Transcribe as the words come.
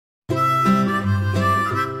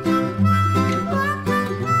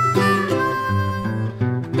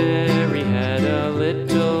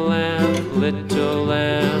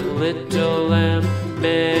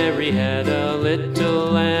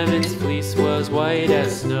was white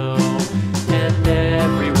as snow. And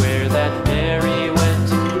everywhere that Mary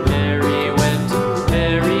went, Mary went,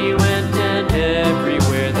 Mary went, and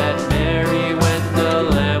everywhere that Mary went, the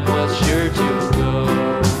lamb was sure to go.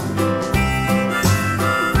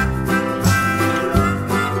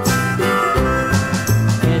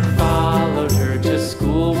 It followed her to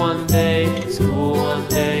school one day, school one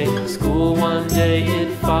day, school one day.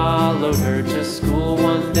 It followed her to school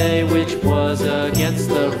one day, which was against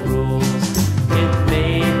the rules. It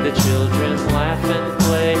made the children laugh and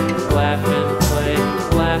play, laugh and play,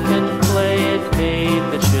 laugh and play. It made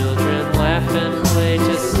the children laugh and play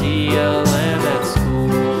to see a lamb at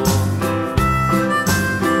school.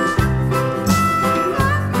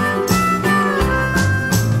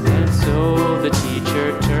 And so the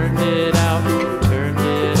teacher turned it out, turned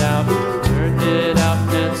it out, turned it out.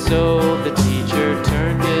 And so the teacher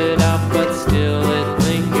turned it out, but still it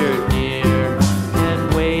lingered near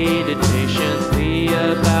and waited patiently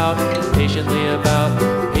about, patiently about,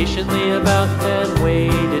 patiently about, and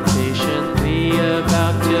waited patiently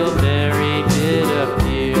about till Mary did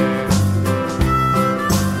appear.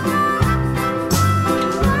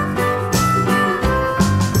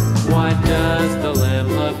 Why does the lamb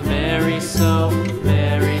love Mary so,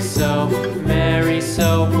 Mary so, Mary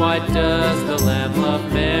so? Why does the lamb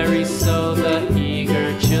love Mary so? The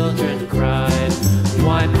eager children cried.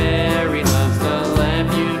 Why Mary loves the lamb,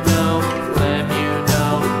 you know, lamb, you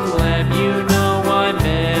know, lamb, you know. Why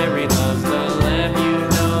Mary loves the lamb, you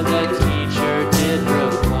know, the teacher did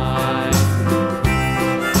reply.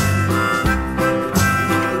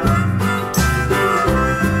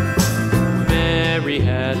 Mary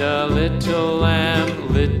had a little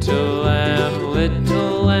lamb, little lamb,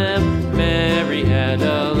 little lamb. Mary had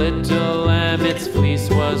a little lamb, its fleece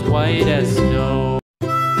was white as snow.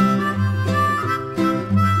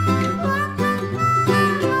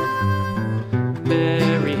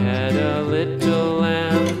 Mary had a little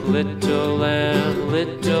lamb, little lamb,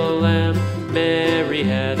 little lamb. Mary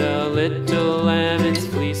had a little lamb, its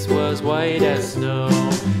fleece was white as snow.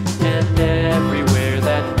 And everywhere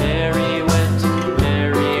that Mary went,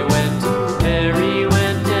 Mary went, Mary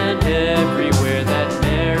went, and everywhere that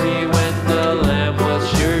Mary went, the lamb was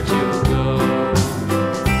sure to go.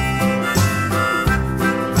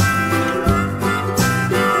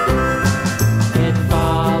 It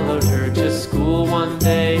followed her to school one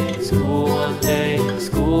day, school one day,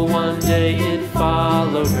 school one day. It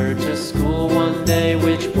followed her to school one day,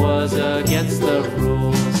 which was against the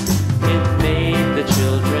rules. It made the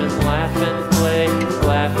children laugh and play,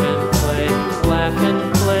 laugh and play, laugh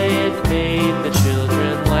and play. It made the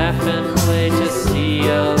children laugh and play to see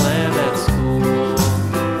a lamb at school.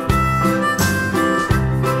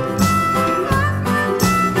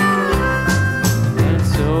 And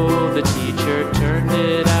so the teacher turned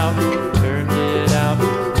it out, turned it out,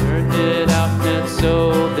 turned it out. And so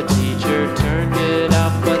the teacher turned it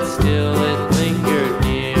out, but still it lingered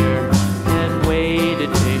near and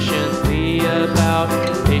waited patiently about,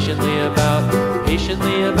 patiently about,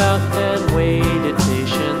 patiently about, and waited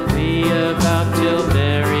patiently about till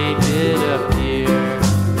Mary did appear.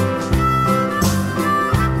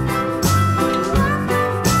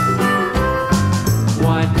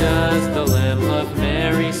 Why does the lamb love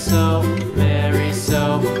Mary so, Mary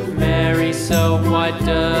so, Mary so? Why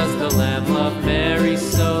does the lamb love Mary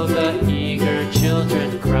so? The eager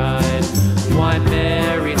children cried. Why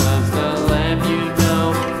Mary loves the lamb, you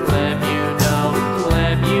know, lamb, you know,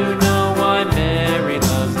 lamb, you know. Why Mary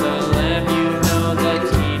loves the lamb, you know, the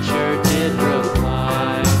teacher did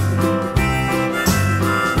reply.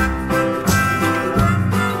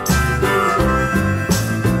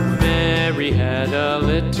 Mary had a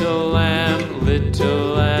little lamb,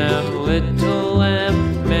 little lamb, little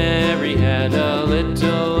lamb. Mary had a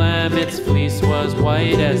little lamb, its fleece was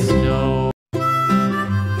white as snow.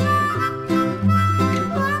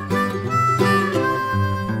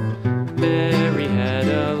 Mary had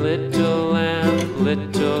a little lamb,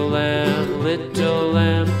 little lamb, little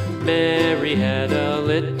lamb. Mary had a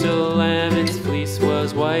little lamb, its fleece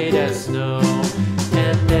was white as snow.